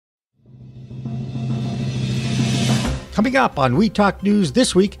Coming up on We Talk News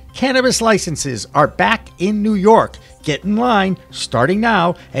this week, cannabis licenses are back in New York. Get in line, starting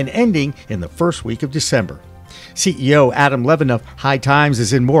now and ending in the first week of December. CEO Adam Levin of High Times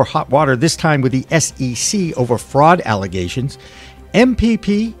is in more hot water, this time with the SEC over fraud allegations.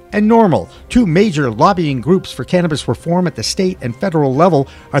 MPP and NORML, two major lobbying groups for cannabis reform at the state and federal level,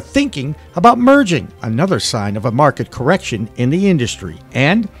 are thinking about merging, another sign of a market correction in the industry.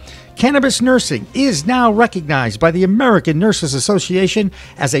 And cannabis nursing is now recognized by the American Nurses Association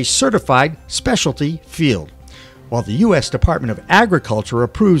as a certified specialty field. While the U.S. Department of Agriculture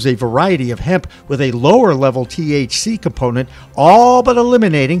approves a variety of hemp with a lower level THC component, all but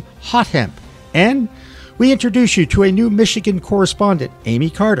eliminating hot hemp. And we introduce you to a new Michigan correspondent, Amie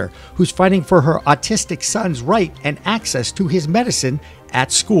Carter, who's fighting for her autistic son's right and access to his medicine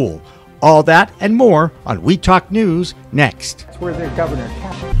at school. All that and more on We Talk News next. That's where the governor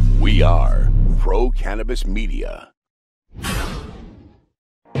captured. We are pro-cannabis media.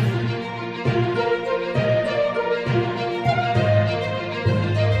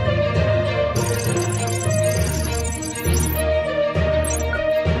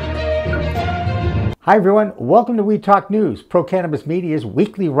 Hi everyone, welcome to We Talk News, Pro-Cannabis Media's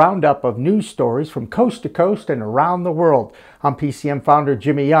weekly roundup of news stories from coast to coast and around the world. I'm PCM founder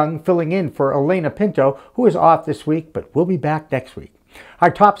Jimmy Young, filling in for Elena Pinto, who is off this week, but will be back next week.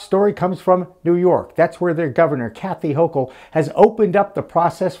 Our top story comes from New York. That's where their governor, Kathy Hochul, has opened up the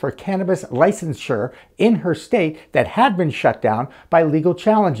process for cannabis licensure in her state that had been shut down by legal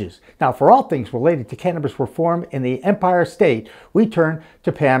challenges. Now, for all things related to cannabis reform in the Empire State, we turn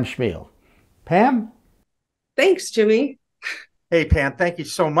to Pam Schmiel. Pam? Thanks, Jimmy. Hey, Pam, thank you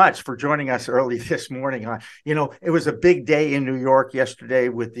so much for joining us early this morning. It was a big day in New York yesterday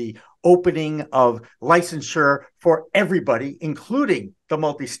with the opening of licensure for everybody, including the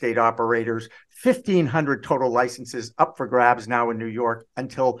multi-state operators. 1,500 total licenses up for grabs now in New York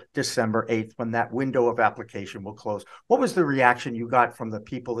until December 8th, when that window of application will close. What was the reaction you got from the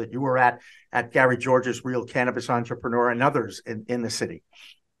people that you were at Gary George's Real Cannabis Entrepreneur and others in the city?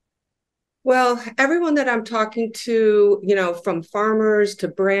 Well, everyone that I'm talking to, from farmers to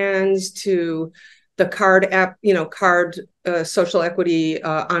brands to the card app, social equity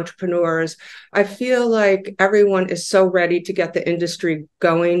entrepreneurs, I feel like everyone is so ready to get the industry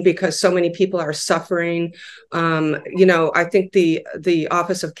going because so many people are suffering. I think the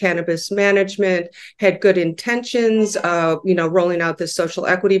Office of Cannabis Management had good intentions, rolling out this social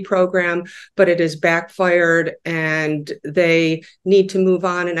equity program, but it has backfired and they need to move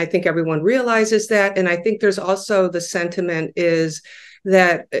on. And I think everyone realizes that. And I think there's also the sentiment is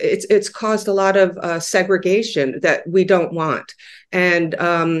that it's caused a lot of segregation that we don't want. And,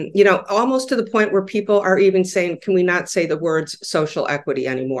 almost to the point where people are even saying, can we not say the words social equity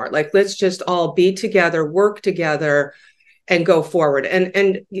anymore? Like, let's just all be together, work together and go forward. And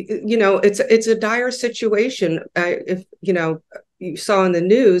it's a dire situation. If, you saw in the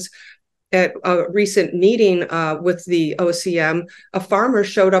news, at a recent meeting with the OCM, a farmer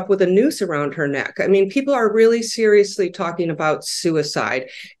showed up with a noose around her neck. I mean, people are really seriously talking about suicide.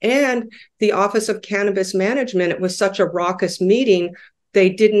 And the Office of Cannabis Management, it was such a raucous meeting, they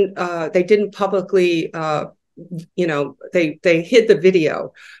didn't publicly, they hid the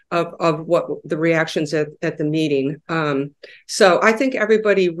video of what the reactions at the meeting. So I think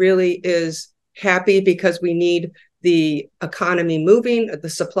everybody really is happy because we need the economy moving, the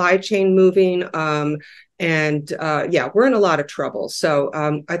supply chain moving. We're in a lot of trouble.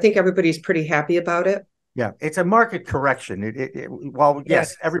 So I think everybody's pretty happy about it. Yeah, it's a market correction.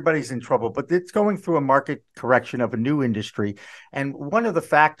 Yes, everybody's in trouble, but it's going through a market correction of a new industry. And one of the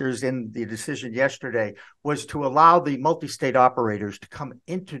factors in the decision yesterday was to allow the multi-state operators to come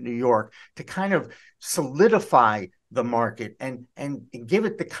into New York to kind of solidify the market and give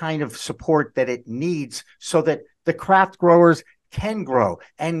it the kind of support that it needs so that the craft growers can grow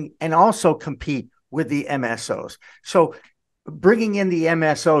and also compete with the MSOs. So bringing in the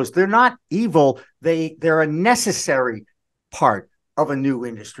MSOs, they're not evil. They're a necessary part of a new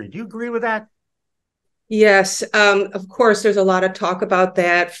industry. Do you agree with that? Yes. Of course, there's a lot of talk about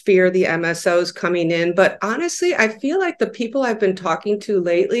that, fear the MSOs coming in. But honestly, I feel like the people I've been talking to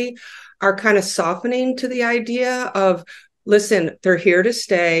lately are kind of softening to the idea of, listen, they're here to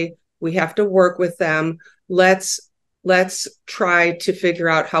stay. We have to work with them. Let's try to figure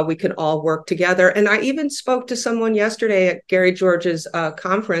out how we can all work together. And I even spoke to someone yesterday at Gary George's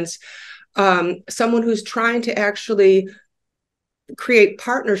conference, someone who's trying to actually create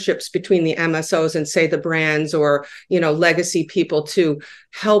partnerships between the MSOs and, say, the brands or, legacy people to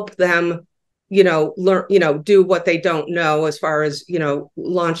help them, learn, do what they don't know as far as,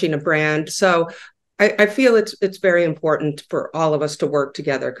 launching a brand. So I feel it's very important for all of us to work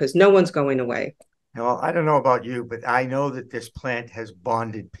together because no one's going away. Well, I don't know about you, but I know that this plant has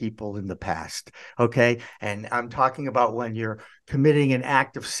bonded people in the past. Okay. And I'm talking about when you're committing an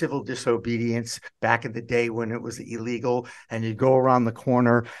act of civil disobedience back in the day when it was illegal, and you'd go around the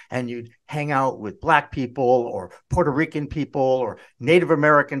corner and you'd hang out with Black people or Puerto Rican people or Native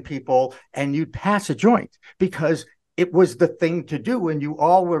American people, and you'd pass a joint because it was the thing to do. And you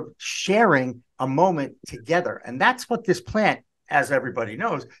all were sharing a moment together. And that's what this plant, as everybody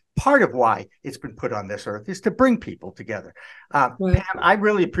knows, part of why it's been put on this earth is to bring people together. Pam, I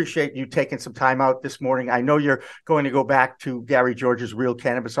really appreciate you taking some time out this morning. I know you're going to go back to Gary George's Real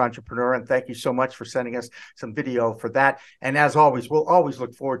Cannabis Entrepreneur, and thank you so much for sending us some video for that. And as always, we'll always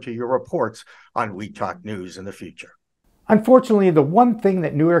look forward to your reports on Weed Talk News in the future. Unfortunately, the one thing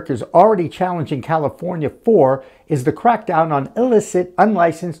that New York is already challenging California for is the crackdown on illicit,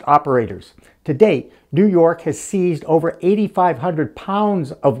 unlicensed operators. To date, New York has seized over 8,500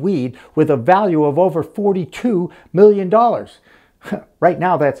 pounds of weed with a value of over $42 million. Right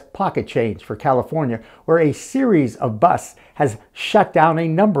now, that's pocket change for California, where a series of busts has shut down a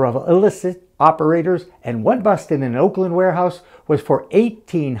number of illicit operators, and one bust in an Oakland warehouse was for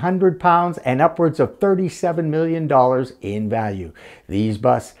 1,800 pounds and upwards of $37 million in value. These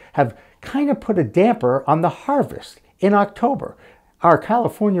busts have kind of put a damper on the harvest in October. Our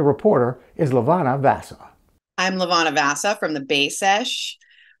California reporter is Levana Vasa. I'm Levana Vasa from the Bay Sesh,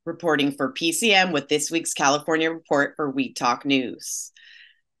 reporting for PCM with this week's California report for Weed Talk News.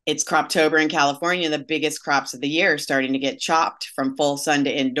 It's Croptober in California. The biggest crops of the year are starting to get chopped. From full sun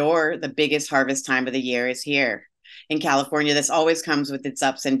to indoor, the biggest harvest time of the year is here. In California, this always comes with its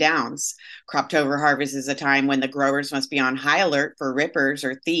ups and downs. Croptober harvest is a time when the growers must be on high alert for rippers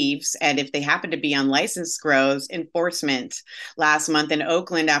or thieves, and if they happen to be unlicensed grows, enforcement. Last month in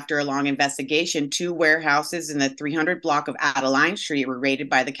Oakland, after a long investigation, 2 warehouses in the 300 block of Adeline Street were raided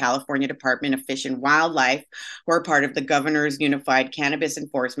by the California Department of Fish and Wildlife, who are part of the Governor's Unified Cannabis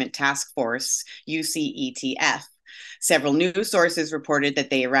Enforcement Task Force, UCETF. Several news sources reported that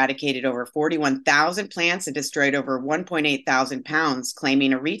they eradicated over 41,000 plants and destroyed over 1.8 thousand pounds,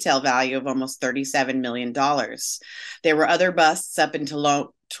 claiming a retail value of almost $37 million. There were other busts up in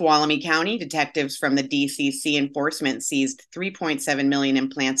Tuolumne County. Detectives from the DCC enforcement seized $3.7 million in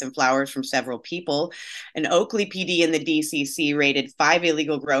plants and flowers from several people. And Oakley PD and the DCC raided 5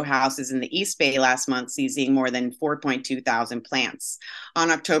 illegal grow houses in the East Bay last month, seizing more than 4.2 thousand plants.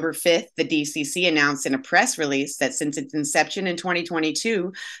 On October 5th, the DCC announced in a press release that since its inception in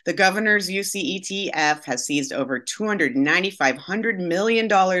 2022, the governor's UCETF has seized over $295 million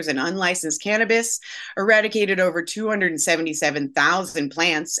in unlicensed cannabis, eradicated over 277,000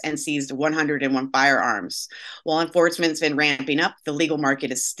 plants, and seized 101 firearms. While enforcement's been ramping up, the legal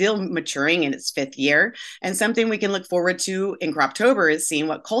market is still maturing in its 5th year, and something we can look forward to in Croptober is seeing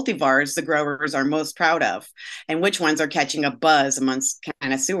what cultivars the growers are most proud of, and which ones are catching a buzz amongst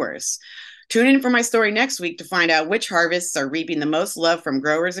connoisseurs. Tune in for my story next week to find out which harvests are reaping the most love from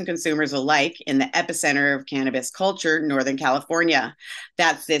growers and consumers alike in the epicenter of cannabis culture, Northern California.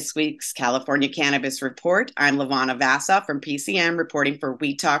 That's this week's California Cannabis Report. I'm Levana Vasa from PCM reporting for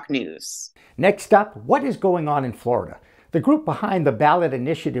Weed Talk News. Next up, what is going on in Florida? The group behind the ballot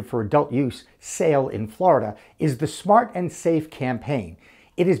initiative for adult use sale in Florida is the Smart and Safe campaign.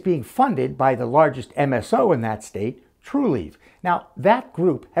 It is being funded by the largest MSO in that state, TruLeaf. Now, that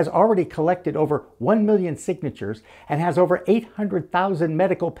group has already collected over 1 million signatures and has over 800,000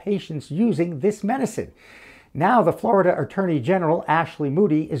 medical patients using this medicine. Now, the Florida Attorney General, Ashley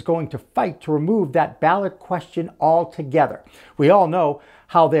Moody, is going to fight to remove that ballot question altogether. We all know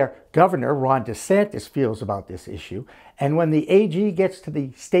how their governor, Ron DeSantis, feels about this issue. And when the AG gets to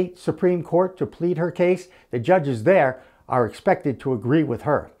the state Supreme Court to plead her case, the judges there are expected to agree with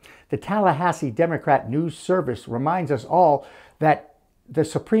her. The Tallahassee Democrat News Service reminds us all that the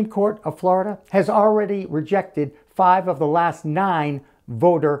Supreme Court of Florida has already rejected 5 of the last 9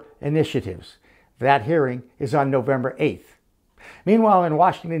 voter initiatives. That hearing is on November 8th. Meanwhile, in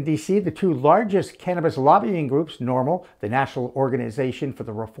Washington, D.C., the 2 largest cannabis lobbying groups, NORML, the National Organization for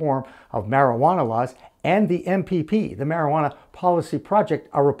the Reform of Marijuana Laws, and the MPP, the Marijuana Policy Project,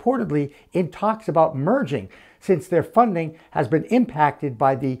 are reportedly in talks about merging since their funding has been impacted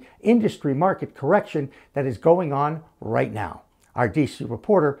by the industry market correction that is going on right now. Our D.C.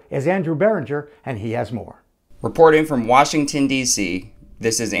 reporter is Andrew Berenger, and he has more. Reporting from Washington, D.C.,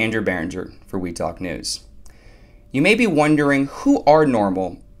 this is Andrew Berenger for We Talk News. You may be wondering who are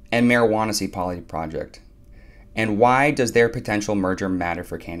NORML and Marijuana Policy Project, and why does their potential merger matter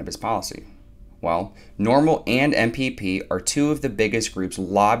for cannabis policy? Well, NORML and MPP are two of the biggest groups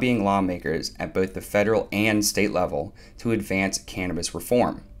lobbying lawmakers at both the federal and state level to advance cannabis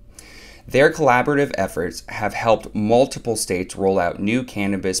reform. Their collaborative efforts have helped multiple states roll out new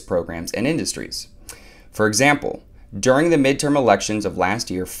cannabis programs and industries. For example, during the midterm elections of last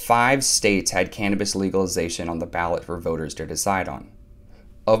year, 5 states had cannabis legalization on the ballot for voters to decide on.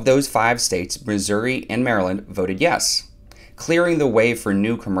 Of those 5 states, Missouri and Maryland voted yes, clearing the way for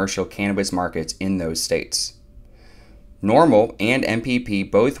new commercial cannabis markets in those states. NORML and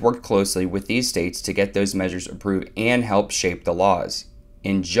MPP both worked closely with these states to get those measures approved and help shape the laws.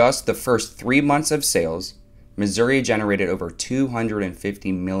 In just the first 3 months of sales, Missouri generated over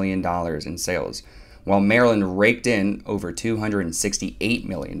 $250 million in sales, while Maryland raked in over $268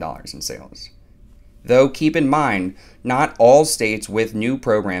 million in sales. Though keep in mind, not all states with new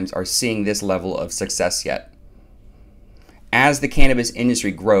programs are seeing this level of success yet. As the cannabis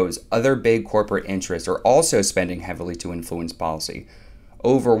industry grows, other big corporate interests are also spending heavily to influence policy.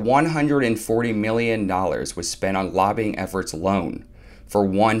 Over $140 million was spent on lobbying efforts alone for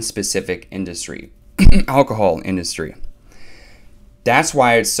one specific industry, alcohol industry. That's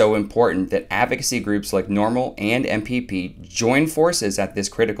why it's so important that advocacy groups like NORML and MPP join forces at this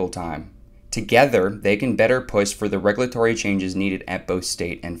critical time. Together, they can better push for the regulatory changes needed at both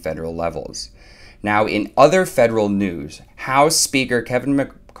state and federal levels. Now, in other federal news, House Speaker Kevin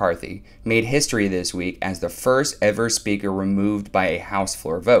McCarthy made history this week as the first ever speaker removed by a House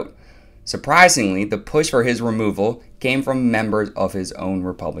floor vote. Surprisingly, the push for his removal came from members of his own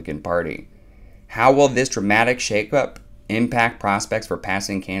Republican Party. How will this dramatic shakeup impact prospects for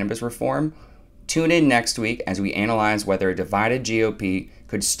passing cannabis reform? Tune in next week as we analyze whether a divided GOP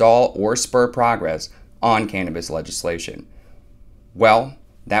could stall or spur progress on cannabis legislation. Well,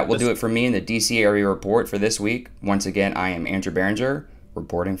 that will do it for me in the DC area report for this week. Once again, I am Andrew Behringer,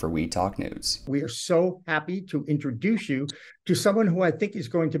 reporting for We Talk News. We are so happy to introduce you to someone who I think is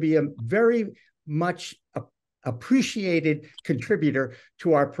going to be a very much appreciated contributor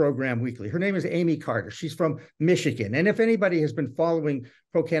to our program weekly. Her name is Amie Carter. She's from Michigan. And if anybody has been following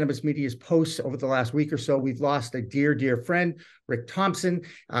Pro Cannabis Media's posts over the last week or so, we've lost a dear, dear friend, Rick Thompson.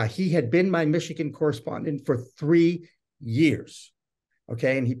 He had been my Michigan correspondent for 3 years.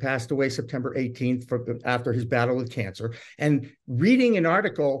 Okay, and he passed away September 18th after his battle with cancer. And reading an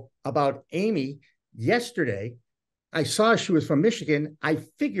article about Amie yesterday, I saw she was from Michigan. I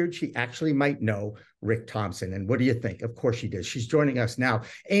figured she actually might know Rick Thompson. And what do you think? Of course she does. She's joining us now.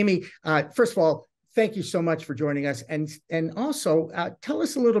 Amie, first of all, thank you so much for joining us. And also tell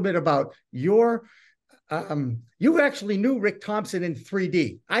us a little bit about your, you actually knew Rick Thompson in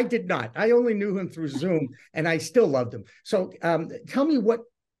 3D. I did not. I only knew him through Zoom, and I still loved him. So tell me what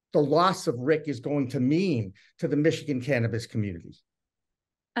the loss of Rick is going to mean to the Michigan cannabis community.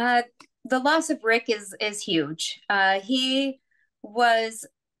 The loss of Rick is huge. He was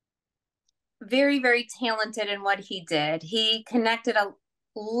very, very talented in what he did. He connected a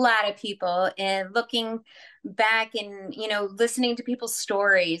lot of people, and looking back and, listening to people's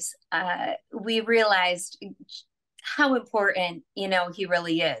stories, we realized how important, he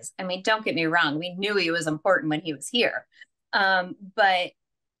really is. I mean, don't get me wrong. We knew he was important when he was here. But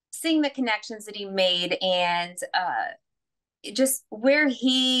seeing the connections that he made and just where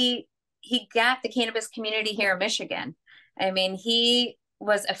he got the cannabis community here in Michigan. I mean, he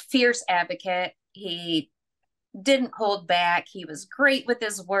was a fierce advocate. He didn't hold back. He was great with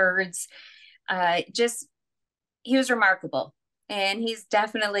his words. He was remarkable, and he's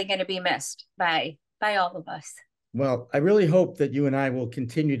definitely going to be missed by all of us. Well, I really hope that you and I will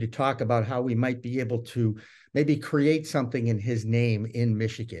continue to talk about how we might be able to maybe create something in his name in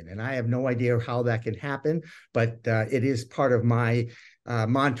Michigan. And I have no idea how that can happen, but it is part of my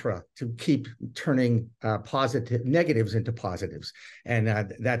mantra to keep turning negatives into positives.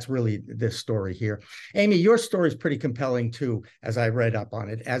 And that's really this story here. Amie, your story is pretty compelling too, as I read up on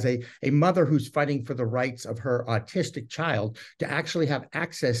it, as a mother who's fighting for the rights of her autistic child to actually have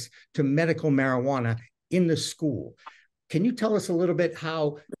access to medical marijuana in the school. Can you tell us a little bit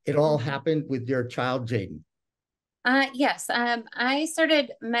how it all happened with your child, Jaden? Yes. I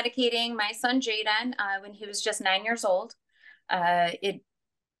started medicating my son, Jaden, when he was just 9 years old.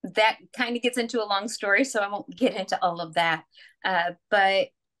 That kind of gets into a long story, so I won't get into all of that. But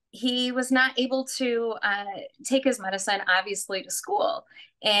he was not able to take his medicine, obviously, to school.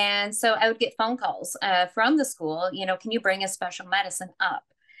 And so I would get phone calls from the school, can you bring a special medicine up?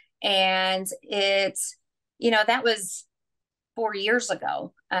 And that was 4 years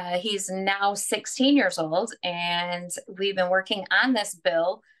ago. He's now 16 years old, and we've been working on this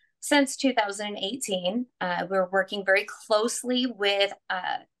bill since 2018. We're working very closely with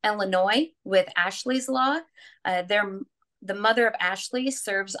Illinois with Ashley's Law. The mother of Ashley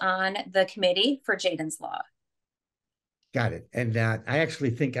serves on the committee for Jaden's Law. Got it. And I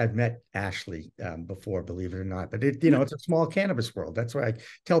actually think I've met Ashley before, believe it or not. But it's a small cannabis world. That's what I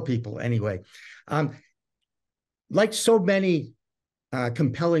tell people anyway. Like so many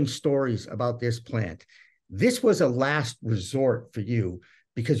compelling stories about this plant, this was a last resort for you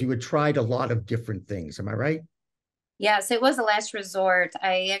because you had tried a lot of different things. Am I right? Yes, it was a last resort.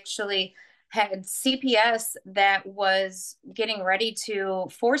 I actually had CPS that was getting ready to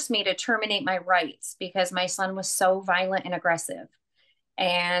force me to terminate my rights because my son was so violent and aggressive.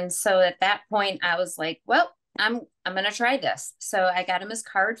 And so at that point, I was like, well, I'm going to try this. So I got him his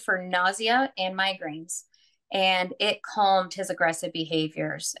card for nausea and migraines, and it calmed his aggressive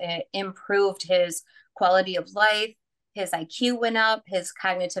behaviors. It improved his quality of life. His IQ went up, his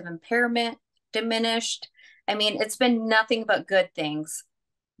cognitive impairment diminished. I mean, it's been nothing but good things,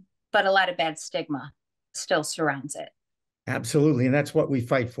 but a lot of bad stigma still surrounds it. Absolutely. And that's what we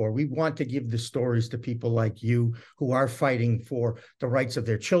fight for. We want to give the stories to people like you who are fighting for the rights of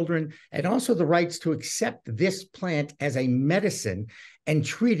their children and also the rights to accept this plant as a medicine and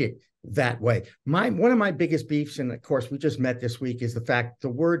treat it that way. One of my biggest beefs, and of course we just met this week, is the fact the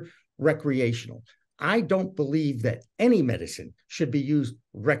word recreational. I don't believe that any medicine should be used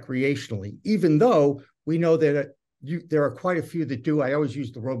recreationally, even though we know that there are quite a few that do. I always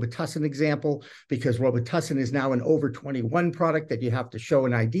use the Robitussin example because Robitussin is now an over 21 product that you have to show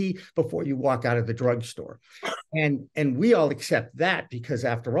an ID before you walk out of the drugstore. And we all accept that because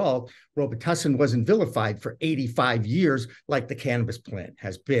after all, Robitussin wasn't vilified for 85 years like the cannabis plant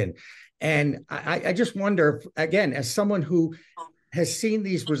has been. And I just wonder, again, as someone who has seen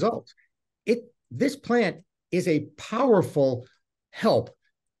these results, this plant is a powerful help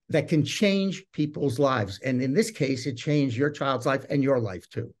that can change people's lives. And in this case, it changed your child's life and your life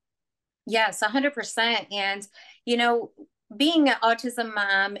too. Yes, 100%. And, being an autism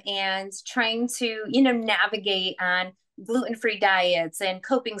mom and trying to, navigate on gluten-free diets and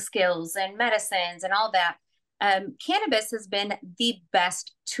coping skills and medicines and all that, cannabis has been the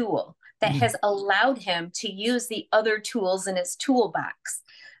best tool that has allowed him to use the other tools in his toolbox.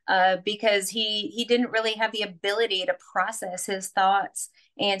 Because he didn't really have the ability to process his thoughts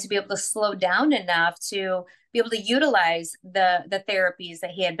and to be able to slow down enough to be able to utilize the therapies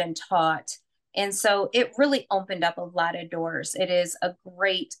that he had been taught. And so it really opened up a lot of doors. It is a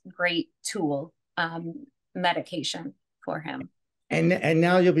great, great tool, medication for him. And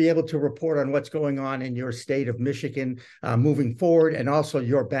now you'll be able to report on what's going on in your state of Michigan moving forward, and also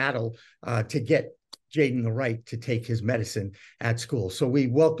your battle to get Jaden the right to take his medicine at school. So we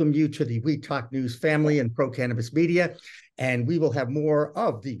welcome you to the We Talk News family and Pro Cannabis Media, and we will have more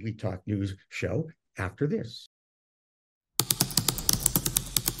of the We Talk News show after this.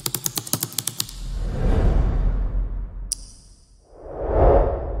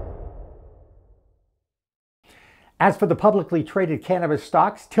 As for the publicly traded cannabis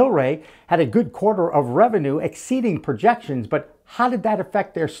stocks, Tilray had a good quarter of revenue exceeding projections, but how did that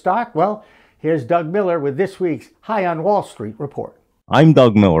affect their stock? Well, here's Doug Miller with this week's High on Wall Street report. I'm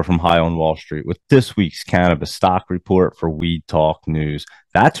Doug Miller from High on Wall Street with this week's cannabis stock report for Weed Talk News.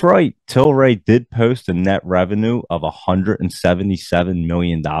 That's right, Tilray did post a net revenue of $177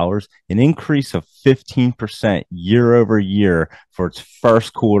 million, an increase of 15% year over year for its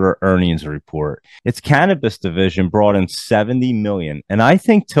first quarter earnings report. Its cannabis division brought in $70 million, and I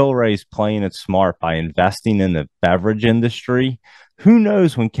think Tilray is playing it smart by investing in the beverage industry. Who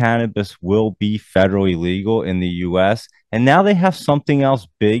knows when cannabis will be federally legal in the U.S., and now they have something else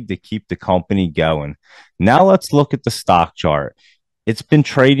big to keep the company going. Now let's look at the stock chart. It's been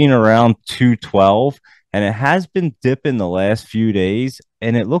trading around 212, and it has been dipping the last few days,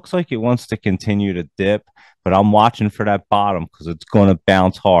 and it looks like it wants to continue to dip, but I'm watching for that bottom because it's going to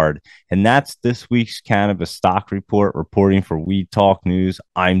bounce hard. And that's this week's cannabis stock report. Reporting for Weed Talk News,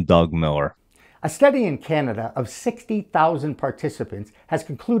 I'm Doug Miller. A study in Canada of 60,000 participants has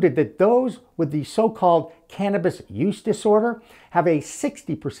concluded that those with the so-called cannabis use disorder have a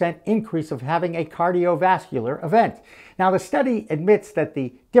 60% increase of having a cardiovascular event. Now, the study admits that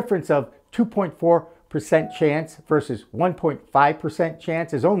the difference of 2.4% chance versus 1.5%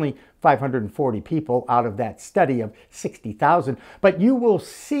 chance is only 540 people out of that study of 60,000, but you will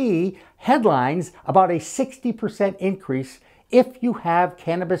see headlines about a 60% increase if you have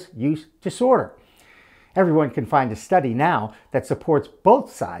cannabis use disorder. Everyone can find a study now that supports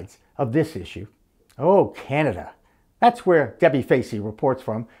both sides of this issue. Oh, Canada. That's where Debbie Facey reports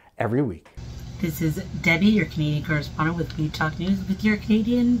from every week. This is Debbie, your Canadian correspondent with We Talk News, with your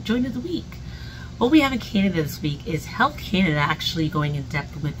Canadian Joint of the Week. What we have in Canada this week is Health Canada actually going in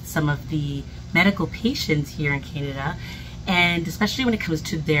depth with some of the medical patients here in Canada, and especially when it comes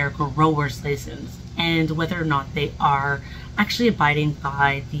to their grower's license and whether or not they are actually abiding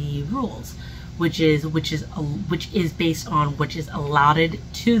by the rules, which is based on what is allotted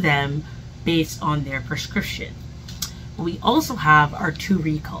to them based on their prescription. We also have our 2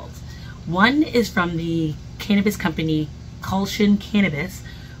 recalls. One is from the cannabis company Culshan Cannabis,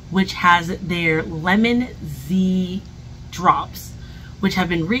 which has their Lemon Z drops, which have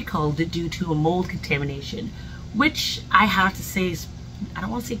been recalled due to a mold contamination, which I have to say is, I don't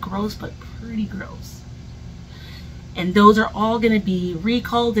want to say gross, but pretty gross. And those are all going to be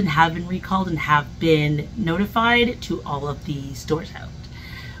recalled and have been notified to all of the stores out.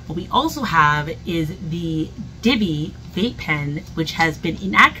 What we also have is the Dibby vape pen, which has been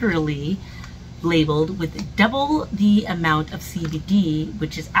inaccurately labeled with double the amount of CBD,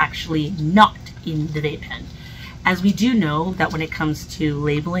 which is actually not in the vape pen. As we do know that when it comes to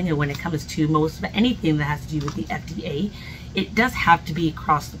labeling and when it comes to most of anything that has to do with the FDA, it does have to be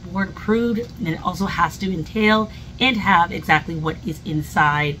across the board approved, and it also has to entail and have exactly what is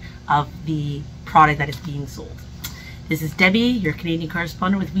inside of the product that is being sold. This is Debbie, your Canadian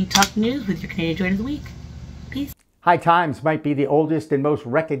correspondent with We Talk News, with your Canadian Joint of the Week. Peace. High Times might be the oldest and most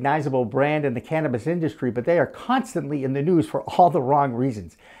recognizable brand in the cannabis industry, but they are constantly in the news for all the wrong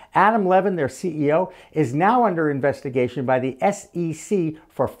reasons. Adam Levin, their CEO, is now under investigation by the SEC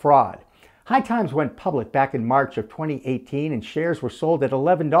for fraud. High Times went public back in March of 2018 and shares were sold at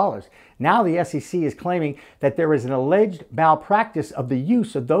 $11. Now the SEC is claiming that there is an alleged malpractice of the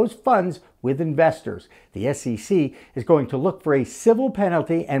use of those funds with investors. The SEC is going to look for a civil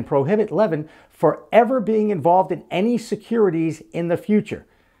penalty and prohibit Levin for ever being involved in any securities in the future.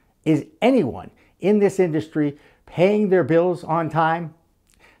 Is anyone in this industry paying their bills on time?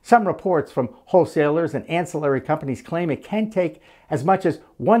 Some reports from wholesalers and ancillary companies claim it can take as much as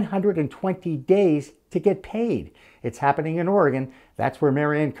 120 days to get paid. It's happening in Oregon. That's where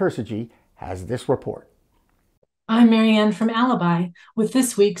Marianne Kersage has this report. I'm Marianne from Alibi with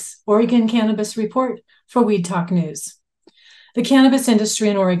this week's Oregon Cannabis Report for Weed Talk News. The cannabis industry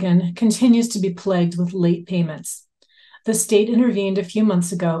in Oregon continues to be plagued with late payments. The state intervened a few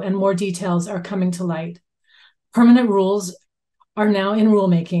months ago and more details are coming to light. Permanent rules are now in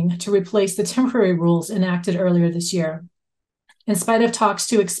rulemaking to replace the temporary rules enacted earlier this year. In spite of talks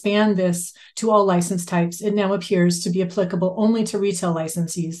to expand this to all license types, it now appears to be applicable only to retail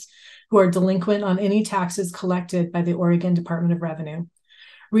licensees who are delinquent on any taxes collected by the Oregon Department of Revenue.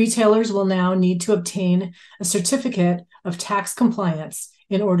 Retailers will now need to obtain a certificate of tax compliance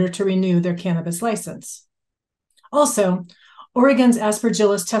in order to renew their cannabis license. Also, Oregon's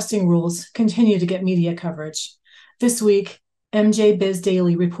aspergillus testing rules continue to get media coverage. This week, MJ Biz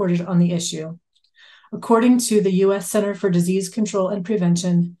Daily reported on the issue. According to the U.S. Center for Disease Control and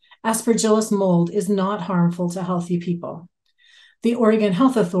Prevention, aspergillus mold is not harmful to healthy people. The Oregon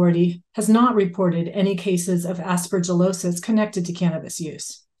Health Authority has not reported any cases of aspergillosis connected to cannabis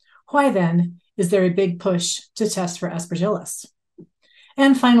use. Why then is there a big push to test for aspergillus?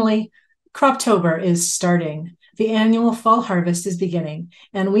 And finally, Croptober is starting. The annual fall harvest is beginning,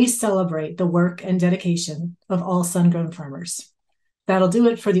 and we celebrate the work and dedication of all sun-grown farmers. That'll do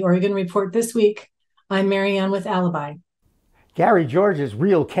it for the Oregon Report this week. I'm Marianne with Alibi. Gary George's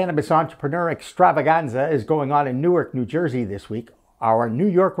Real Cannabis Entrepreneur Extravaganza is going on in Newark, New Jersey this week. Our New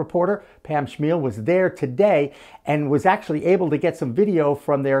York reporter, Pam Schmiel, was there today and was actually able to get some video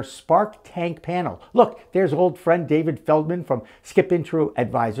from their Spark Tank panel. Look, there's old friend David Feldman from Skip Intro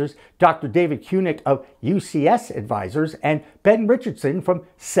Advisors, Dr. David Kunick of UCS Advisors, and Ben Richardson from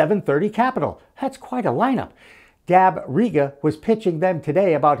 730 Capital. That's quite a lineup. Dab Riga was pitching them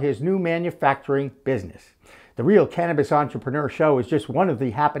today about his new manufacturing business. The Real Cannabis Entrepreneur Show is just one of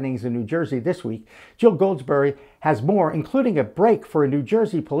the happenings in New Jersey this week. Jill Goldsberry has more, including a break for a New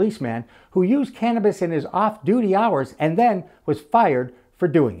Jersey policeman who used cannabis in his off-duty hours and then was fired for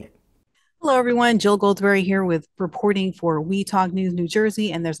doing it. Hello, everyone. Jill Goldsberry here with reporting for We Talk News New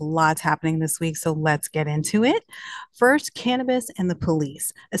Jersey, and there's lots happening this week, so let's get into it. First, cannabis and the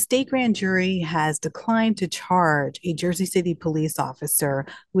police. A state grand jury has declined to charge a Jersey City police officer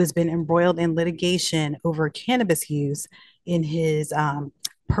who has been embroiled in litigation over cannabis use in his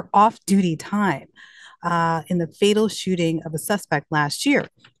off-duty time in the fatal shooting of a suspect last year.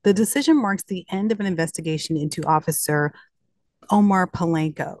 The decision marks the end of an investigation into Officer Omar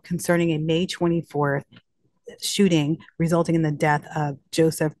Palenko concerning a May 24th shooting resulting in the death of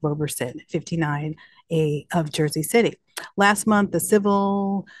Joseph Roberson, 59, of Jersey City. Last month, the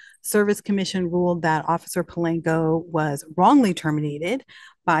Civil Service Commission ruled that Officer Palenko was wrongly terminated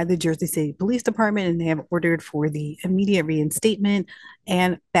by the Jersey City Police Department, and they have ordered for the immediate reinstatement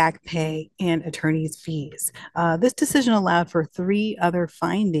and back pay and attorney's fees. This decision allowed for 3 other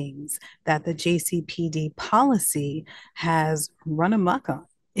findings that the JCPD policy has run amok on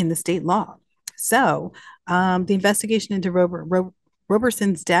in the state law. So the investigation into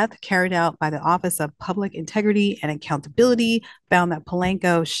Roberson's death, carried out by the Office of Public Integrity and Accountability, found that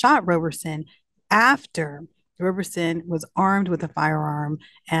Palenko shot Roberson after Roberson was armed with a firearm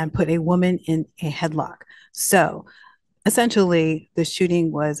and put a woman in a headlock. So essentially, the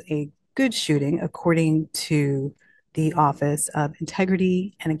shooting was a good shooting, according to the Office of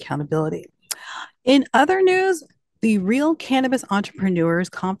Integrity and Accountability. In other news, the Real Cannabis Entrepreneurs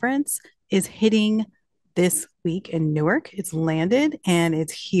Conference is hitting this week in Newark. It's landed and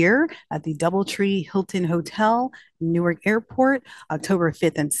it's here at the Doubletree Hilton Hotel, Newark Airport, October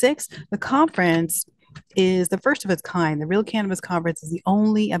 5th and 6th. The conference is the first of its kind. The Real Cannabis Conference is the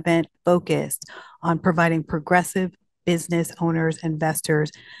only event focused on providing progressive business owners,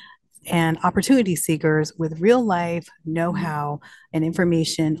 investors, and opportunity seekers with real life know-how and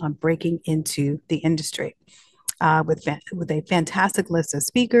information on breaking into the industry. With a fantastic list of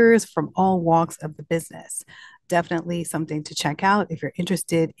speakers from all walks of the business. Definitely something to check out if you're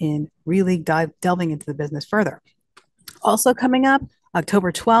interested in really delving into the business further. Also coming up,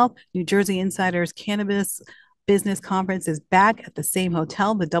 October 12th, New Jersey Insiders Cannabis Business Conference is back at the same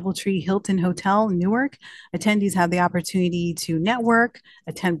hotel, the Doubletree Hilton Hotel, Newark. Attendees have the opportunity to network,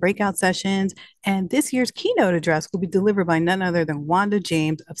 attend breakout sessions, and this year's keynote address will be delivered by none other than Wanda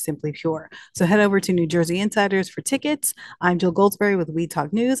James of Simply Pure. So head over to New Jersey Insiders for tickets. I'm Jill Goldsberry with We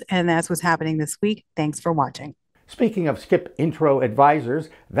Talk News, and that's what's happening this week. Thanks for watching. Speaking of Skip Intro Advisors,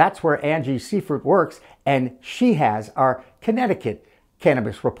 that's where Angie Seifert works, and she has our Connecticut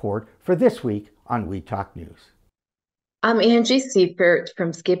Cannabis Report for this week on We Talk News. I'm Angie Seifert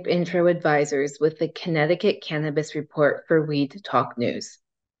from Skip Intro Advisors with the Connecticut Cannabis Report for Weed Talk News.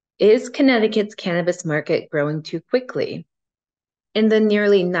 Is Connecticut's cannabis market growing too quickly? In the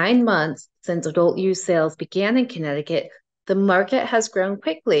nearly 9 months since adult use sales began in Connecticut, the market has grown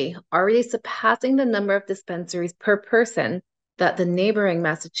quickly, already surpassing the number of dispensaries per person that the neighboring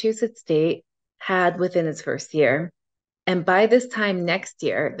Massachusetts state had within its first year. And by this time next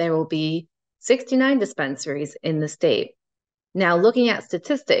year, there will be 69 dispensaries in the state. Now, looking at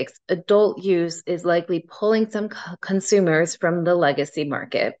statistics, adult use is likely pulling some consumers from the legacy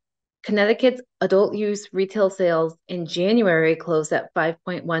market. Connecticut's adult use retail sales in January closed at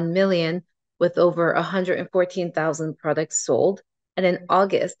 5.1 million, with over 114,000 products sold. And in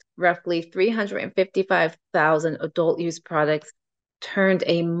August, roughly 355,000 adult use products turned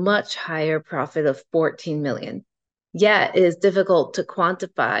a much higher profit of 14 million. Yet it is difficult to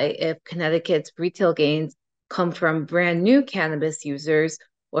quantify if Connecticut's retail gains come from brand new cannabis users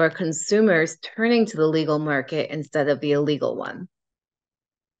or consumers turning to the legal market instead of the illegal one.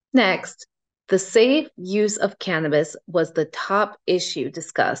 Next, the safe use of cannabis was the top issue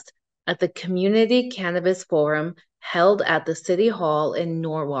discussed at the Community Cannabis Forum held at the City Hall in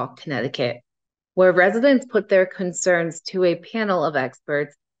Norwalk, Connecticut, where residents put their concerns to a panel of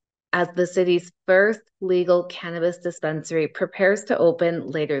experts as the city's first legal cannabis dispensary prepares to open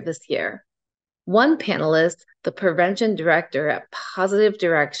later this year. One panelist, the prevention director at Positive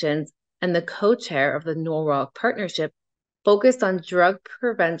Directions and the co-chair of the Norwalk Partnership, focused on drug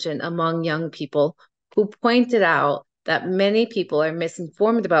prevention among young people, who pointed out that many people are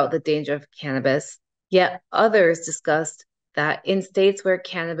misinformed about the danger of cannabis, yet others discussed that in states where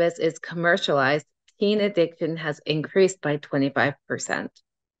cannabis is commercialized, teen addiction has increased by 25%.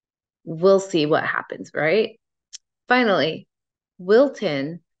 We'll see what happens, right? Finally,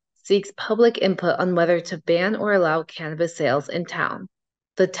 Wilton seeks public input on whether to ban or allow cannabis sales in town.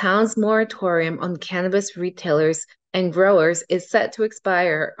 The town's moratorium on cannabis retailers and growers is set to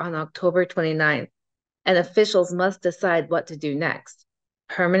expire on October 29th, and officials must decide what to do next.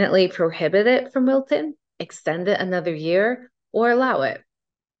 Permanently prohibit it from Wilton, extend it another year, or allow it.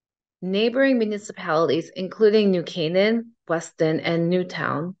 Neighboring municipalities, including New Canaan, Weston, and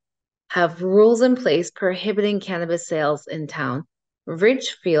Newtown, have rules in place prohibiting cannabis sales in town.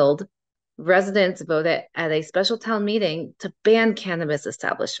 Ridgefield residents voted at a special town meeting to ban cannabis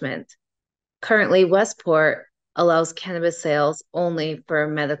establishments. Currently, Westport allows cannabis sales only for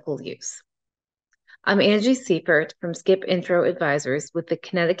medical use. I'm Angie Seifert from Skip Intro Advisors with the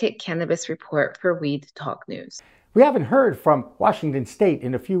Connecticut Cannabis Report for Weed Talk News. We haven't heard from Washington State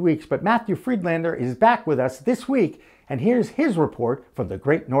in a few weeks, but Matthew Friedlander is back with us this week, and here's his report from the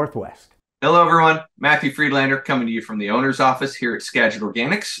Great Northwest. Hello, everyone. Matthew Friedlander coming to you from the owner's office here at Skagit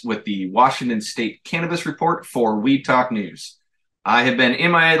Organics with the Washington State Cannabis Report for Weed Talk News. I have been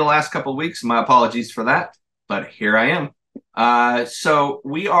MIA the last couple of weeks. My apologies for that, but here I am. So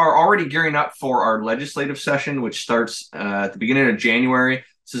we are already gearing up for our legislative session, which starts at the beginning of January.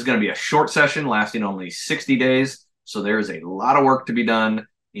 This is going to be a short session lasting only 60 days. So there is a lot of work to be done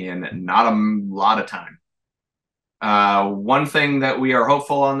in not a lot of time. One thing that we are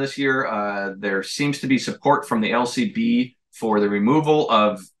hopeful on this year, there seems to be support from the LCB for the removal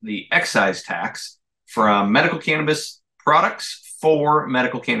of the excise tax from medical cannabis products for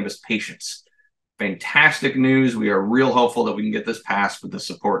medical cannabis patients. Fantastic news. We are real hopeful that we can get this passed with the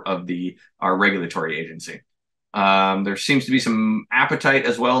support of our regulatory agency. There seems to be some appetite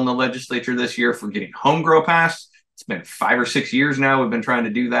as well in the legislature this year for getting home grow passed. It's been 5 or 6 years now we've been trying to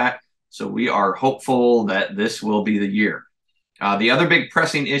do that. So we are hopeful that this will be the year. The other big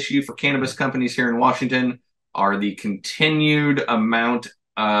pressing issue for cannabis companies here in Washington are the continued amount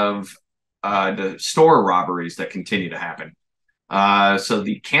of the store robberies that continue to happen. So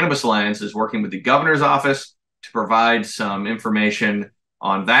the Cannabis Alliance is working with the governor's office to provide some information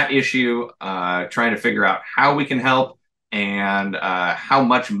on that issue, trying to figure out how we can help and how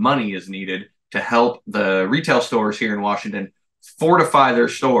much money is needed to help the retail stores here in Washington fortify their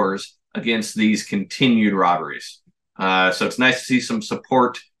stores against these continued robberies. So it's nice to see some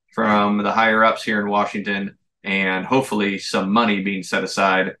support from the higher ups here in Washington and hopefully some money being set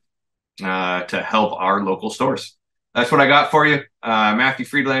aside to help our local stores. That's what I got for you. Matthew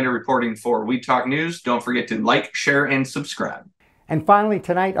Friedlander reporting for Weed Talk News. Don't forget to like, share, and subscribe. And finally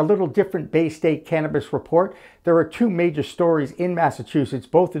tonight, a little different Bay State Cannabis report. There are two major stories in Massachusetts.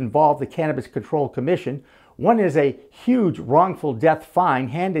 Both involve the Cannabis Control Commission. One is a huge wrongful death fine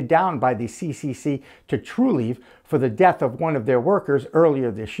handed down by the CCC to Trulieve for the death of one of their workers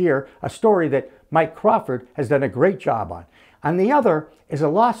earlier this year, a story that Mike Crawford has done a great job on. And the other is a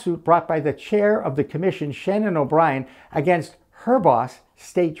lawsuit brought by the chair of the commission, Shannon O'Brien, against her boss,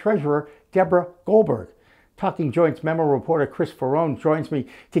 State Treasurer Deborah Goldberg. Talking Joints Memo reporter Chris Faraone joins me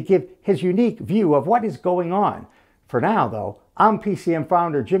to give his unique view of what is going on. For now, though, I'm PCM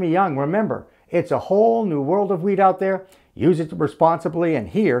founder Jimmy Young. Remember, it's a whole new world of weed out there. Use it responsibly, and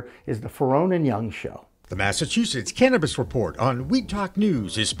here is the Faraone and Young Show. The Massachusetts Cannabis Report on Weed Talk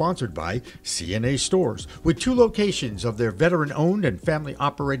News is sponsored by CNA Stores, with 2 locations of their veteran-owned and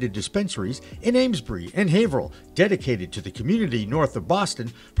family-operated dispensaries in Amesbury and Haverhill, dedicated to the community north of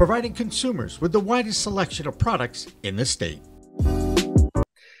Boston, providing consumers with the widest selection of products in the state.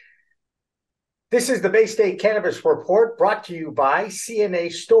 This is the Bay State Cannabis Report, brought to you by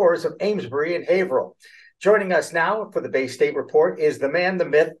CNA Stores of Amesbury and Haverhill. Joining us now for the Bay State Report is the man, the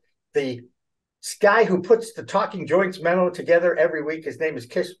myth, the guy who puts the Talking Joints Memo together every week. His name is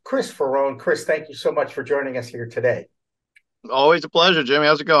Chris Faraone. Chris, thank you so much for joining us here today. Always a pleasure, Jimmy.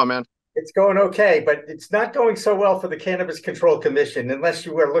 How's it going, man? It's going okay, but it's not going so well for the Cannabis Control Commission unless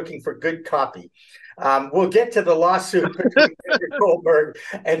you are looking for good copy. We'll get to the lawsuit between Deborah Goldberg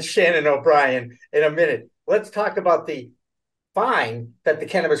and Shannon O'Brien in a minute. Let's talk about the fine that the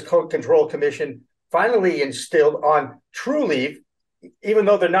Cannabis Control Commission finally instilled on Trulieve, even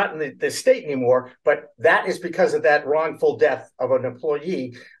though they're not in the state anymore, but that is because of that wrongful death of an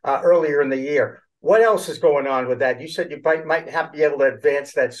employee earlier in the year. What else is going on with that? You said you might have to be able to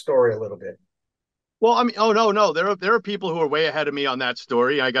advance that story a little bit. Well, I mean, no. There are people who are way ahead of me on that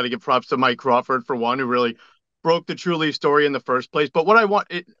story. I got to give props to Mike Crawford, for one, who really broke the Trulieve story in the first place. But what I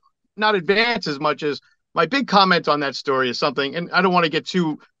want, not advance as much as my big comment on that story is something, and I don't want to get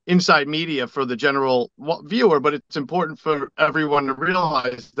too inside media for the general viewer, but it's important for everyone to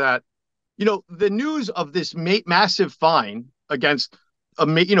realize that, the news of this massive fine against a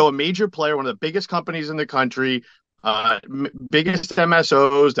major player, one of the biggest companies in the country, biggest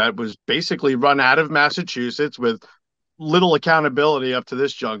MSOs that was basically run out of Massachusetts with little accountability up to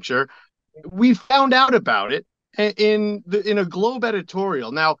this juncture. We found out about it in a Globe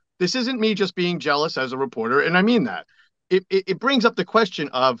editorial. Now, this isn't me just being jealous as a reporter, and I mean that. It brings up the question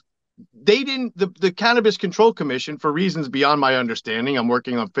of the Cannabis Control Commission, for reasons beyond my understanding, I'm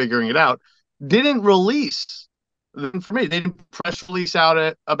working on figuring it out, didn't release the information. They didn't press release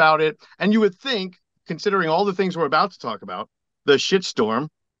about it. And you would think, considering all the things we're about to talk about, the shitstorm,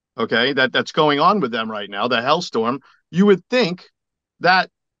 okay, that's going on with them right now, the hellstorm, you would think that,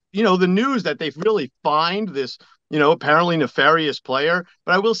 the news that they've really fined this, apparently nefarious player.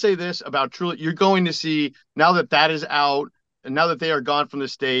 But I will say this about Trulieve: you're going to see, now that is out, and now that they are gone from the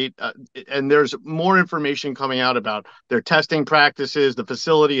state, and there's more information coming out about their testing practices, the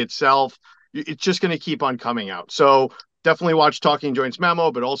facility itself, it's just going to keep on coming out. So definitely watch Talking Joints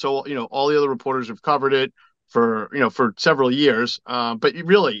Memo, but also, all the other reporters have covered it for several years. But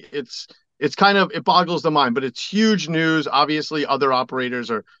really, it's kind of, it boggles the mind, but it's huge news. Obviously, other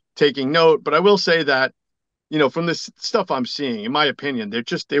operators are taking note, but I will say that, from this stuff I'm seeing, in my opinion,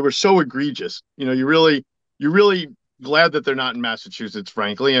 they were so egregious. You're really glad that they're not in Massachusetts,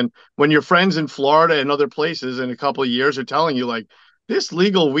 frankly. And when your friends in Florida and other places in a couple of years are telling you like this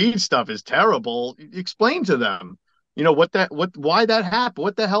legal weed stuff is terrible, explain to them, why that happened,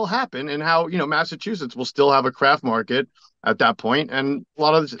 what the hell happened, and how, Massachusetts will still have a craft market at that point, and a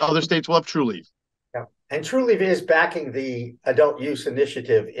lot of other states will have True Leaf. Yeah. And True Leaf is backing the adult use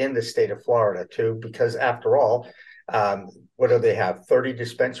initiative in the state of Florida too, because after all, what do they have? 30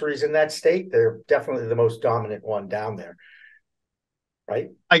 dispensaries in that state. They're definitely the most dominant one down there, right?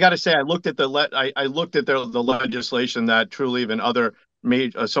 I got to say, I looked at the legislation that True Leaf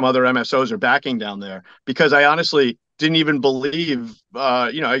and some other MSOs are backing down there, because I honestly didn't even believe. You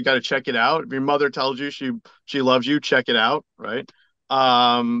got to check it out. If your mother tells you she loves you, check it out, right?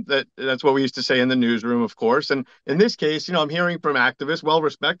 That's what we used to say in the newsroom, of course. And in this case, I'm hearing from activists,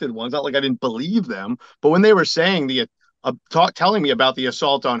 well-respected ones, not like I didn't believe them, but when they were saying telling me about the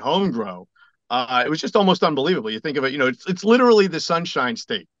assault on home grow, it was just almost unbelievable. You think of it, it's literally the Sunshine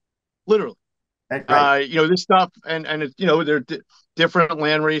State, literally. Right. This stuff, and it's, there are different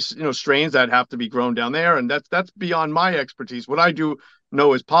landrace, strains that have to be grown down there, and that's beyond my expertise. What I do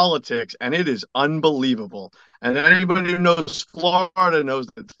know is politics, and it is unbelievable. And anybody who knows Florida knows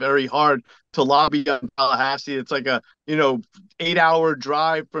that it's very hard to lobby on Tallahassee. It's like a 8-hour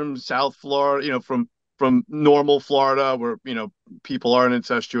drive from South Florida, from normal Florida, where people aren't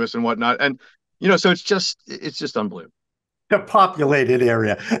incestuous and whatnot, and so it's just unbelievable. A populated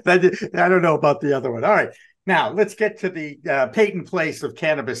area. I don't know about the other one. All right. Now, let's get to the patent place of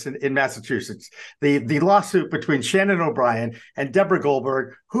cannabis in Massachusetts. The lawsuit between Shannon O'Brien and Deborah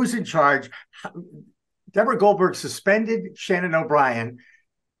Goldberg. Who's in charge? Deborah Goldberg suspended Shannon O'Brien,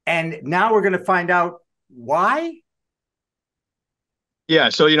 and now we're going to find out why. Yeah,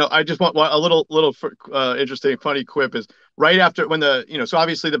 so I just want a little interesting, funny quip is right after when so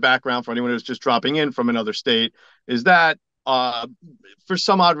obviously the background for anyone who's just dropping in from another state is that for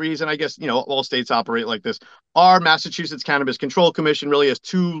some odd reason, I guess all states operate like this. Our Massachusetts Cannabis Control Commission really has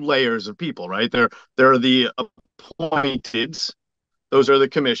two layers of people, right? There are the appointeds. Those are the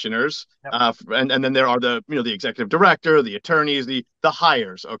commissioners, yep. And then there are the the executive director, the attorneys, the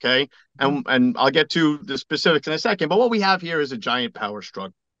hires. Okay, and I'll get to the specifics in a second. But what we have here is a giant power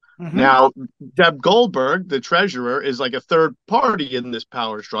struggle. Mm-hmm. Now, Deb Goldberg, the treasurer, is like a third party in this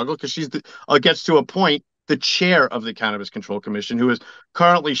power struggle because she's gets to appoint the chair of the Cannabis Control Commission, who is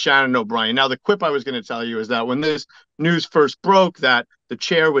currently Shannon O'Brien. Now, the quip I was going to tell you is that when this news first broke that the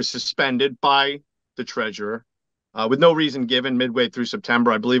chair was suspended by the treasurer, with no reason given midway through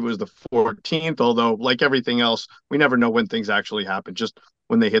September. I believe it was the 14th, although like everything else, we never know when things actually happen, just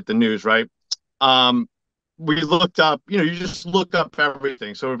when they hit the news, right? We looked up, you just look up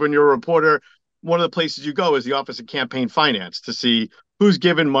everything. So when you're a reporter, one of the places you go is the Office of Campaign Finance to see who's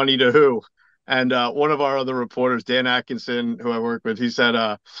given money to who. And one of our other reporters, Dan Atkinson, who I work with, he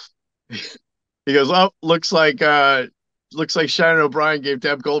said, he goes, oh, looks like Shannon O'Brien gave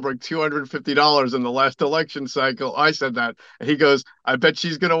Deb Goldberg $250 in the last election cycle. I said that. And he goes, I bet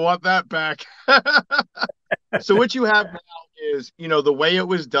she's going to want that back. So what you have now is, the way it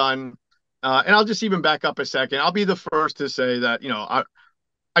was done. And I'll just even back up a second. I'll be the first to say that,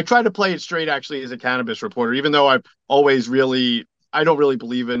 I try to play it straight actually as a cannabis reporter, even though I don't really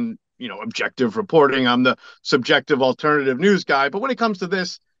believe in, objective reporting. I'm the subjective alternative news guy. But when it comes to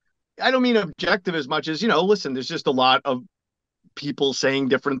this, I don't mean objective as much as, listen, there's just a lot of people saying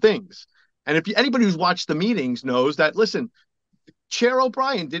different things. And if anybody who's watched the meetings knows that, listen, Chair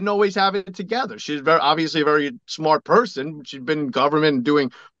O'Brien didn't always have it together. She's obviously a very smart person. She'd been in government and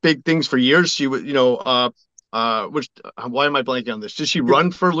doing big things for years. She was, why am I blanking on this? Did she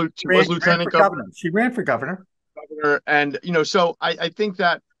run for, she was lieutenant governor? She ran for governor. And, so I think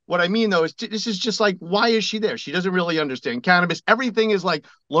that what I mean, though, is this is just like, why is she there? She doesn't really understand cannabis. Everything is like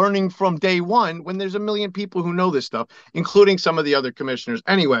learning from day one when there's a million people who know this stuff, including some of the other commissioners.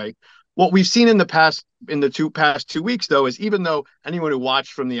 Anyway, what we've seen in the past 2 weeks, though, is even though anyone who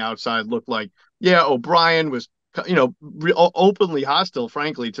watched from the outside looked like, yeah, O'Brien was, openly hostile,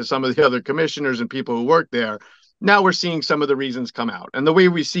 frankly, to some of the other commissioners and people who work there. Now we're seeing some of the reasons come out. And the way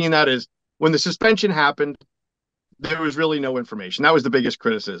we've seen that is when the suspension happened, there was really no information. That was the biggest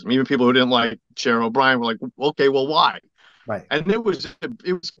criticism. Even people who didn't like Chair O'Brien were like, okay, well, why? Right. And it was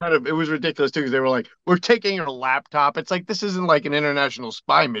ridiculous too, because they were like, we're taking her laptop. It's like, this isn't like an international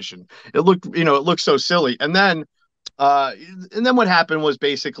spy mission. It looked so silly. And then And then what happened was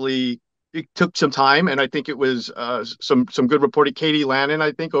basically it took some time, and I think it was some good reporting. Katie Lannon,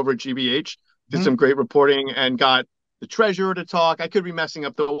 I think, over at GBH, did some great reporting and got the treasurer to talk. I could be messing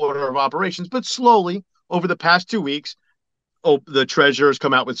up the order of operations, but slowly over the past 2 weeks, the treasurer's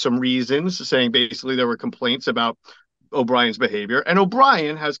come out with some reasons, saying basically there were complaints about O'Brien's behavior, and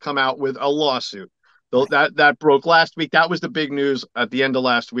O'Brien has come out with a lawsuit. That broke last week. That was the big news at the end of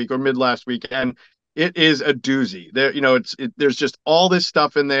last week or mid last week, and it is a doozy. There, there's just all this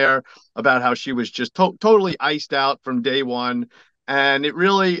stuff in there about how she was just totally iced out from day one, and it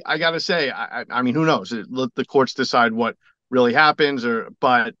really, I got to say, I mean, who knows? Let the courts decide what really happens,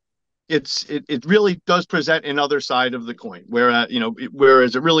 but it really does present another side of the coin,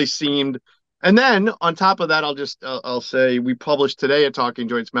 whereas it really seemed. And then on top of that, I'll say we published today a Talking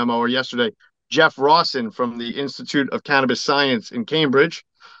Joints memo, or yesterday. Jeff Rawson from the Institute of Cannabis Science in Cambridge,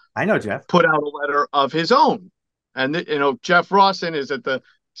 I know Jeff, put out a letter of his own, and Jeff Rawson is at the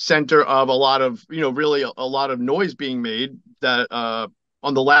center of a lot of really a lot of noise being made that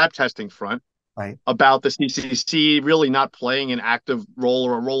on the lab testing front, right, about the CCC really not playing an active role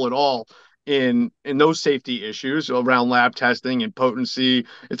or a role at all in those safety issues around lab testing and potency.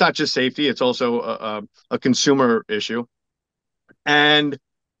 It's not just safety; it's also a consumer issue. And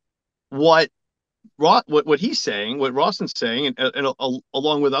what he's saying, what Rawson's saying, and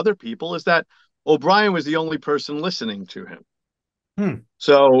along with other people, is that O'Brien was the only person listening to him.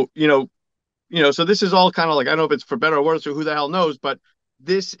 So so this is all kind of like, I don't know if it's for better or worse, or who the hell knows, but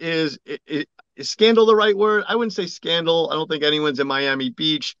this is scandal the right word? I wouldn't say scandal. I don't think anyone's in Miami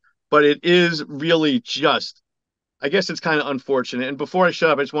Beach, but it is really just, I guess it's kind of unfortunate. And before I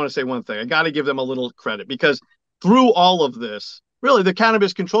shut up, I just want to say one thing. I got to give them a little credit, because through all of this, really, the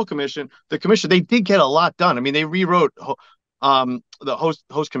Cannabis Control Commission, they did get a lot done. I mean, they rewrote the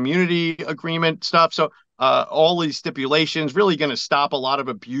host community agreement stuff. So all these stipulations really going to stop a lot of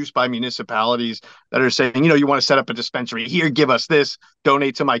abuse by municipalities that are saying, you want to set up a dispensary here, give us this,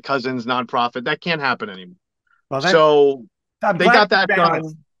 donate to my cousin's nonprofit. That can't happen anymore. Well, so they got that done.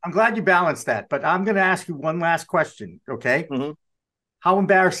 I'm glad you balanced that, but I'm going to ask you one last question. Okay. How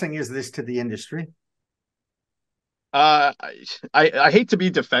embarrassing is this to the industry? I hate to be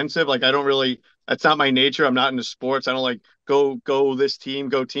defensive. Like, I don't really, that's not my nature. I'm not into sports. I don't like go this team,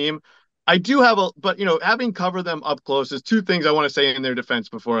 go team. I do have but having covered them up close, there's two things I want to say in their defense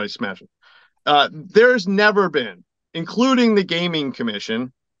before I smash them. There's never been, including the Gaming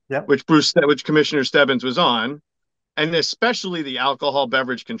Commission, which Commissioner Stebbins was on, and especially the Alcohol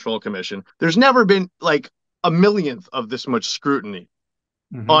Beverage Control Commission, there's never been like a millionth of this much scrutiny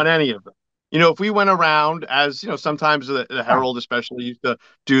on any of them. If we went around, as sometimes the Herald especially used to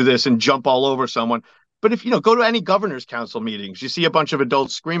do this and jump all over someone. But if go to any governor's council meetings, you see a bunch of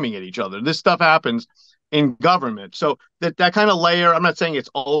adults screaming at each other. This stuff happens in government. So that kind of layer, I'm not saying it's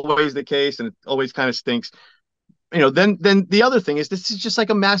always the case and it always kind of stinks. Then the other thing is, this is just like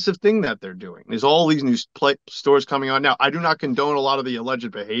a massive thing that they're doing. There's all these new stores coming on now. I do not condone a lot of the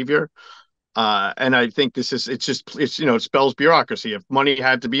alleged behavior. And I think it spells bureaucracy. If money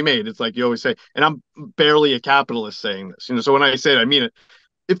had to be made, it's like you always say, and I'm barely a capitalist saying this, so when I say it, I mean it.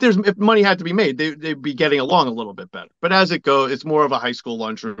 If money had to be made, they'd be getting along a little bit better. But as it goes, it's more of a high school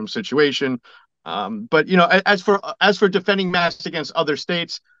lunchroom situation. But as for defending masks against other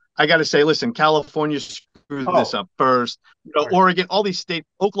states, I got to say, listen, California screwed this up first. Oregon, all these states,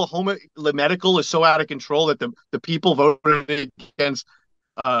 Oklahoma, the medical is so out of control that the people voted against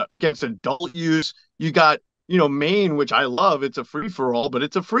adult use. You got Maine, which I love. It's a free-for-all, but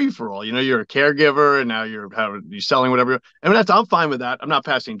it's a free-for-all. You're a caregiver and now you're selling whatever. I'm fine with that. I'm not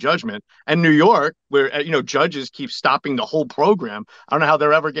passing judgment. And New York, where judges keep stopping the whole program, I don't know how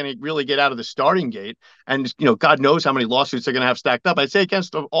they're ever going to really get out of the starting gate. And God knows how many lawsuits they're going to have stacked up. I'd say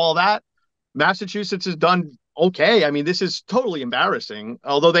against all that, Massachusetts has done okay. I mean, this is totally embarrassing,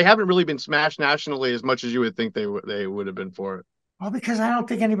 although they haven't really been smashed nationally as much as you would think they would have been for it. Well, because I don't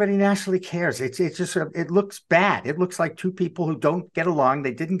think anybody nationally cares. It's just, it looks bad. It looks like two people who don't get along.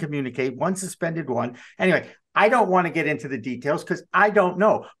 They didn't communicate. One suspended one. Anyway, I don't want to get into the details because I don't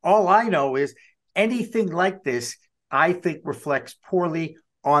know. All I know is anything like this, I think, reflects poorly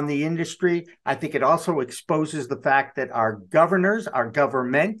on the industry. I think it also exposes the fact that our governors, our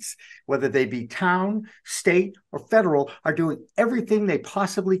governments, whether they be town, state, or federal, are doing everything they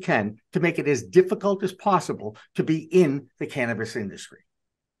possibly can to make it as difficult as possible to be in the cannabis industry.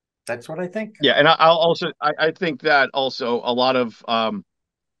 That's what I think. Yeah, and I think that also a lot of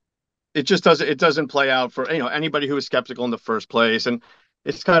it doesn't play out for anybody who was skeptical in the first place. And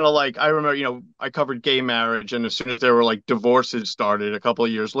it's kind of like, I remember, I covered gay marriage, and as soon as there were like divorces started a couple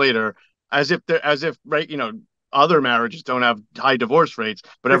of years later, as if right, other marriages don't have high divorce rates,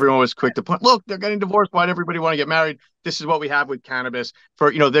 but everyone was quick to point, look, they're getting divorced. Why'd everybody want to get married? This is what we have with cannabis.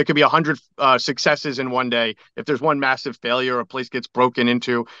 For, there could be 100 successes in one day. If there's one massive failure, a place gets broken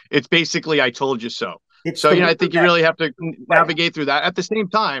into, it's basically, I told you so. So, I think you really have to navigate through that. At the same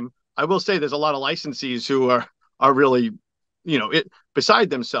time, I will say there's a lot of licensees who are really,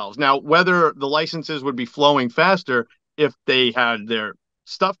 beside themselves. Now, whether the licenses would be flowing faster if they had their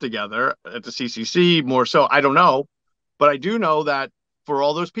stuff together at the CCC more so, I don't know. But I do know that for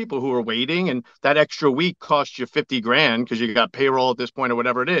all those people who are waiting, and that extra week costs you $50,000 because you got payroll at this point or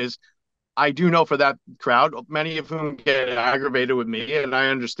whatever it is. I do know for that crowd, many of whom get aggravated with me, and I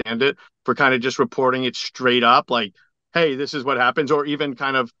understand it, for kind of just reporting it straight up, like, hey, this is what happens, or even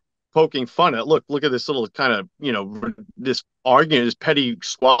kind of poking fun at, look at this little kind of, this argument, this petty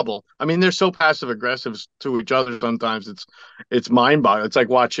squabble. I mean, they're so passive aggressive to each other sometimes. It's mind boggling. It's like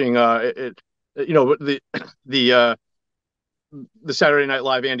watching the Saturday Night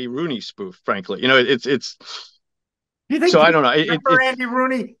Live Andy Rooney spoof. Frankly, it's. You think so? I don't know. Remember Andy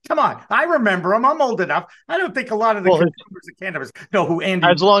Rooney? Come on, I remember him. I'm old enough. I don't think a lot of the consumers of cannabis know who Andy.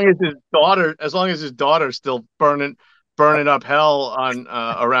 As long as his daughter's still burning up hell on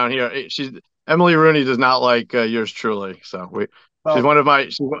around here. Emily Rooney does not like yours truly. So she's one of my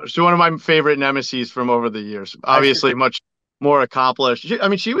favorite nemesis from over the years. Obviously, much more accomplished.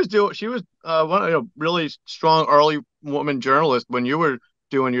 She was one really strong early woman journalist when you were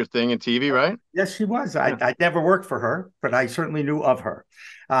doing your thing in TV, right? Yes, she was. I never worked for her, but I certainly knew of her.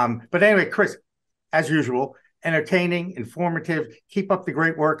 But anyway, Chris, as usual, entertaining, informative. Keep up the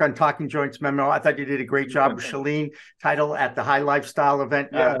great work on Talking Joints Memo. I thought you did a great job with Shalene Title at the High Lifestyle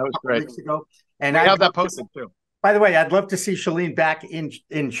event that was great. Weeks ago. And I have that posted too. By the way, I'd love to see Shalene back in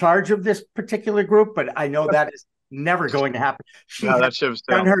charge of this particular group, but I know that is never going to happen. She has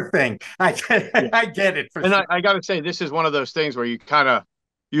done her thing. I get it. And I got to say, this is one of those things where you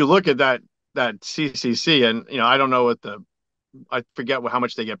look at that CCC, and I don't know I forget how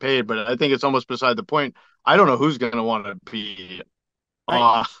much they get paid, but I think it's almost beside the point. I don't know who's going to want to be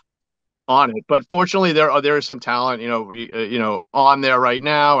on it, but fortunately there is some talent, on there right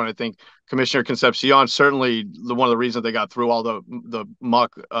now, and I think Commissioner Concepcion, certainly one of the reasons they got through all the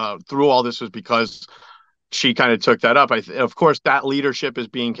muck through all this was because she kind of took that up. Of course, that leadership is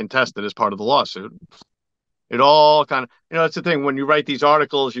being contested as part of the lawsuit. It all kind of, that's the thing. When you write these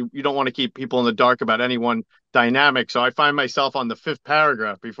articles, you don't want to keep people in the dark about any one dynamic. So I find myself on the 5th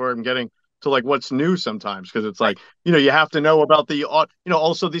paragraph before I'm getting to like what's new sometimes, because it's like, you have to know about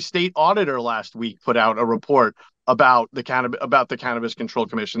also the state auditor last week put out a report about the Cannabis Control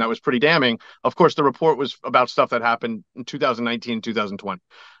Commission. That was pretty damning. Of course, the report was about stuff that happened in 2019, 2020.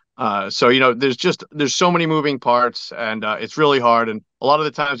 So, there's so many moving parts, and it's really hard. And a lot of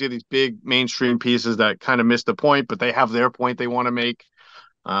the times you have these big mainstream pieces that kind of miss the point, but they have their point they want to make.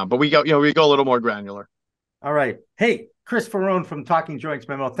 But we go a little more granular. All right. Hey, Chris Faraone from Talking Joints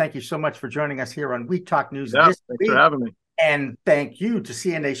Memo. Thank you so much for joining us here on We Talk News. Yeah, thanks for having me. And thank you to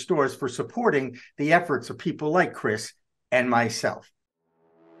CNA Stores for supporting the efforts of people like Chris and myself.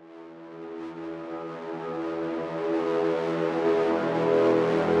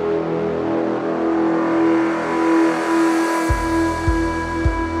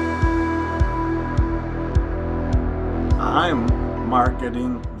 I'm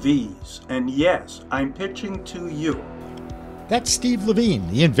marketing these, and yes, I'm pitching to you. That's Steve Levine,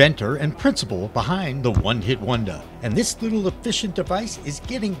 the inventor and principal behind the One Hit Wonder. And this little efficient device is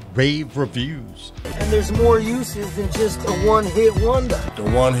getting rave reviews. And there's more uses than just a one-hit wonder. The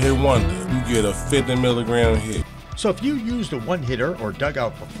One Hit Wonder, you get a 50 milligram hit. So if you used a one-hitter or dug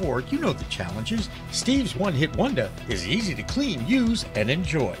out before, you know the challenges. Steve's One Hit Wonder is easy to clean, use, and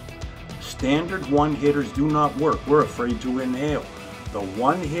enjoy. Standard one-hitters do not work. We're afraid to inhale. The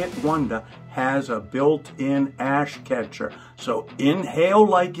One Hit Wonder has a built-in ash catcher. So inhale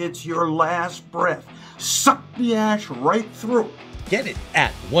like it's your last breath. Suck the ash right through. Get it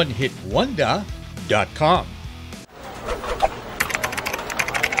at onehitwonder.com.